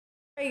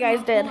You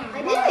guys did.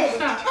 I did.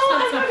 Stop, Oh,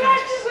 I stop, forgot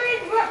stop. to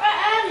read what I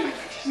added.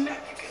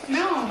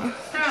 No,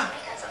 stop.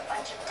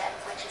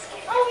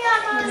 Oh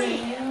yeah,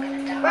 Mommy.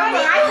 Mommy,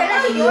 I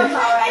finished yours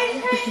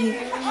already.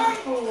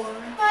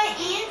 My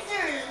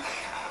answers.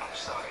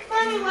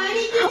 Mommy, why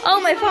did you? Oh,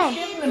 my phone.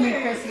 Let me,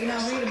 Chrissy, I'll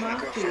read them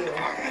off to you.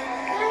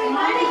 Mommy,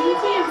 why did You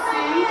can't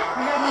see.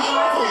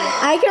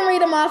 I can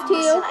read them off to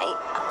you.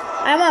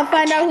 I want to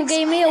find out who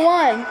gave me a 1.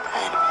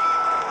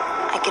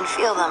 I can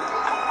feel them.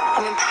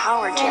 I'm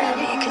empowered,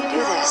 Jeremy. I can do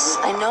this.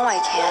 I know I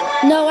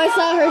can. No, I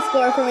saw her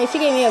score for me. She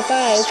gave me a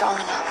 5. Strong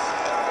enough.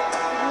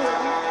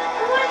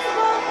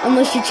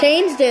 Unless she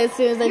changed it as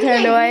soon as I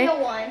turned away. You gave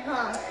me a 1,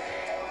 huh?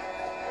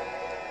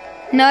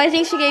 No, I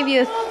think she gave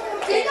you a 3.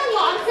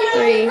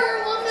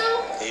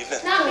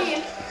 Not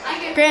me.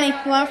 Granny, you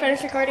want to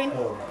finish recording?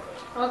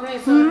 Okay,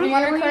 so You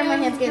want to record? My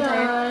hand's getting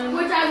tired.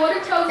 Which I would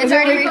have chosen. It's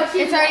already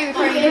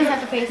recording. You just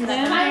have to face it.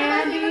 Then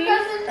My favorite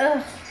cousin.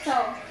 Ugh, So,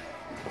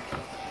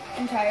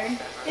 I'm tired.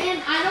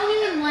 and I don't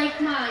even like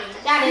mine.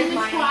 That is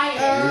mine. I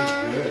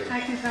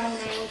can tell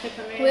when I look at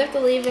the We name. have to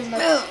leave in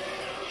the...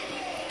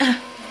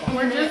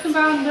 We're just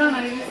about done.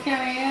 I just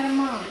gotta add them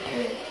up.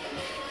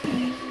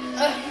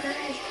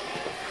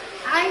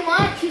 I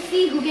want to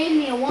see who gave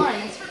me a 1.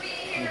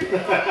 Who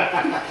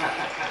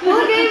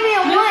gave me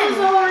a 1? This is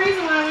the whole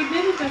reason why we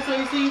did it this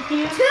way, so you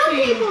can't 2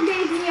 see. people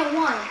gave me a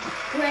 1.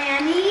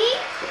 Granny.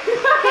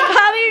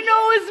 How do you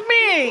know it's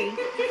me?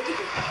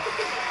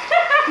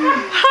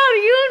 How do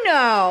you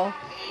know?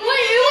 Wait,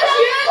 it was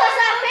you. Put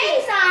that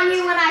face on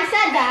you when I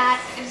said that.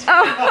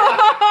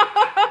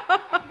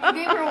 You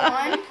gave her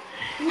 1?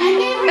 I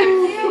gave her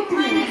 0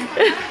 minus 1.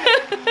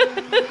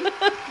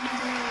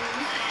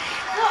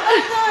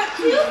 The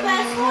 2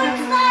 best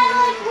ones that I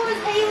liked was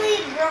Haley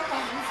and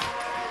Brooklyn.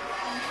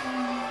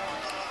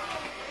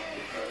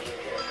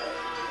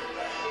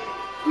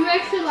 You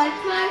actually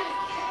liked mine?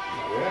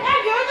 Yeah,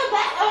 you're the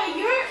best.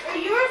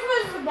 Yours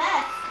was the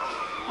best.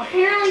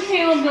 Apparently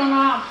Caleb does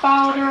not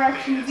follow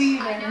directions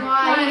either.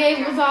 Why? He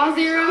gave us all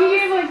 0? He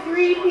gave like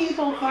 3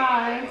 people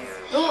 5s.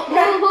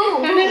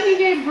 Who? And then he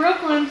gave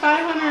Brooklyn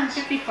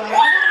 555. I'm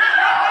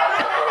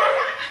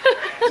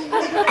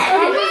just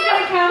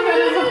gonna count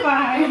that as a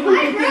 5.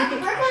 Brooklyn's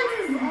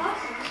is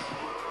awesome.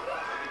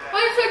 I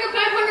took a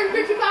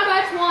 555,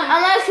 that's 1.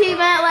 Unless he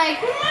meant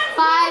like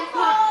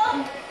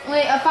 5...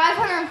 Wait, a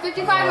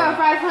 555 or a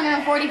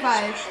 545?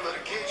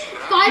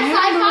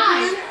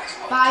 555.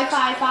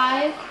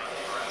 555.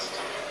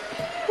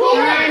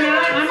 Alright, now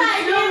I'm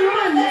still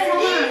running.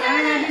 Hold on.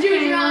 I had to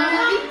change one.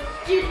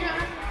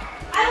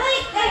 I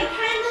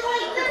kind of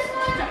like this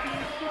one.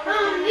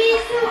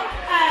 These two,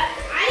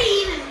 I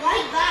didn't even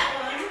like that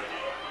one.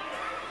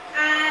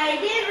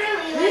 I didn't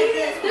really like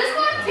this one. This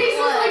one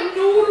tastes like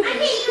noodles. I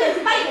can't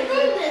even bite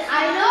through this.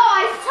 I know,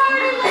 I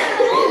started like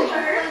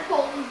colder.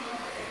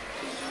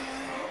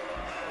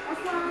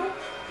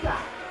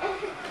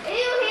 Ew,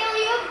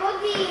 Haley, you have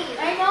cookies.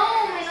 I know,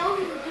 my nose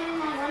is getting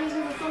my running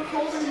because it's so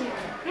cold in here.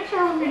 I sure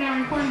hope you're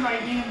not recording by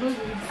damn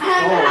boogies.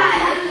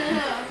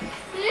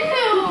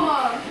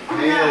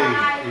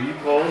 Haley, are you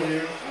cold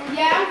here?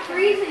 Yeah, I'm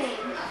freezing.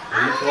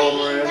 I'm cold,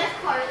 only eating Miranda? this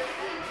part.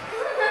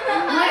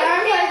 My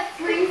arms are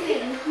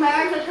freezing. My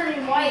arms are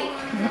turning white.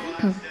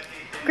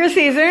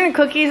 Chrissy, is there any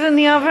cookies in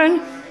the oven?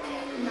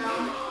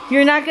 No.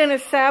 You're not going to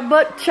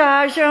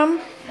sabotage them?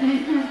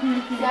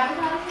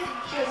 Sabotage?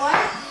 Wait,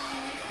 what?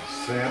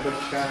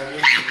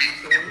 Sabotage?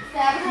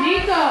 Sabotage?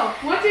 Nico,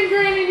 what did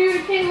Granny do to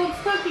Caleb's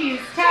cookies?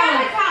 Tell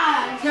him.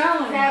 Sabotage. Tell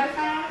him.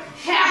 Sabotage.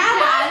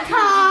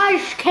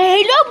 Sabotage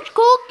Caleb's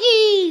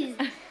cookies!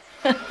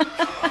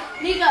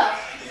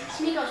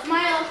 Nico,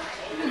 smile.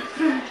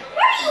 Where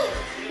are you?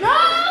 No,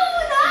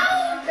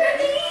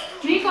 Brittany.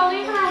 Nico,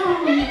 leave her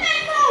alone.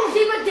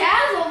 She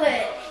bedazzled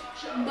it.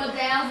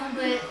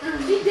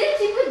 She did.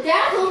 She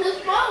bedazzled his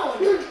phone.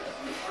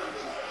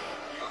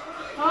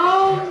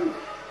 Oh,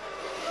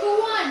 Who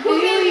won? Who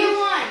gave me a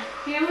 1?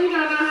 Haley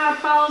don't know how to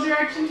follow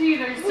directions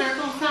either.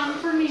 Circle something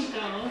for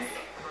Nico.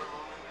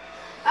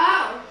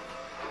 Oh.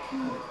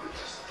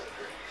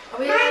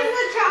 Mine's the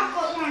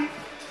chocolate one.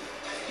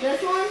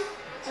 This one?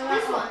 Or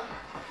this one?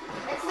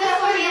 It's this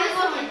one and this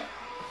one.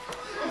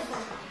 This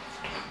one.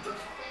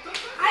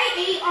 I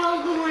ate all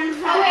the ones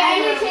that wait, I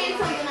need to change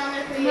something on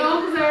there for you. No,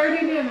 because I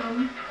already did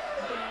them.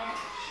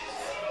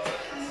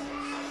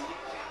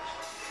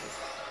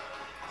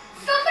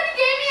 Somebody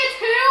gave me a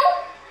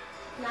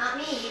 2? Not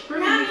me.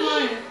 Not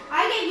me. I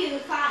gave you a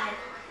 5.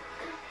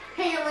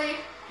 Haley.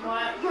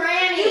 What?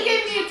 Granny. You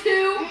gave me a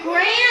 2.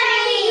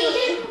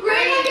 Granny.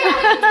 Granny gave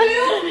me a 2.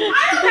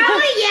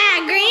 Yeah,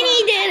 Granny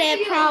did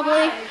it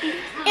probably.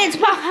 It's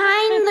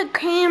behind the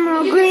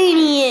camera,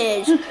 Granny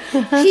is.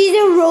 She's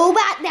a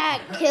robot that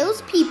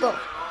kills people.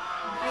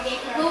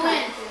 Who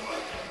wins?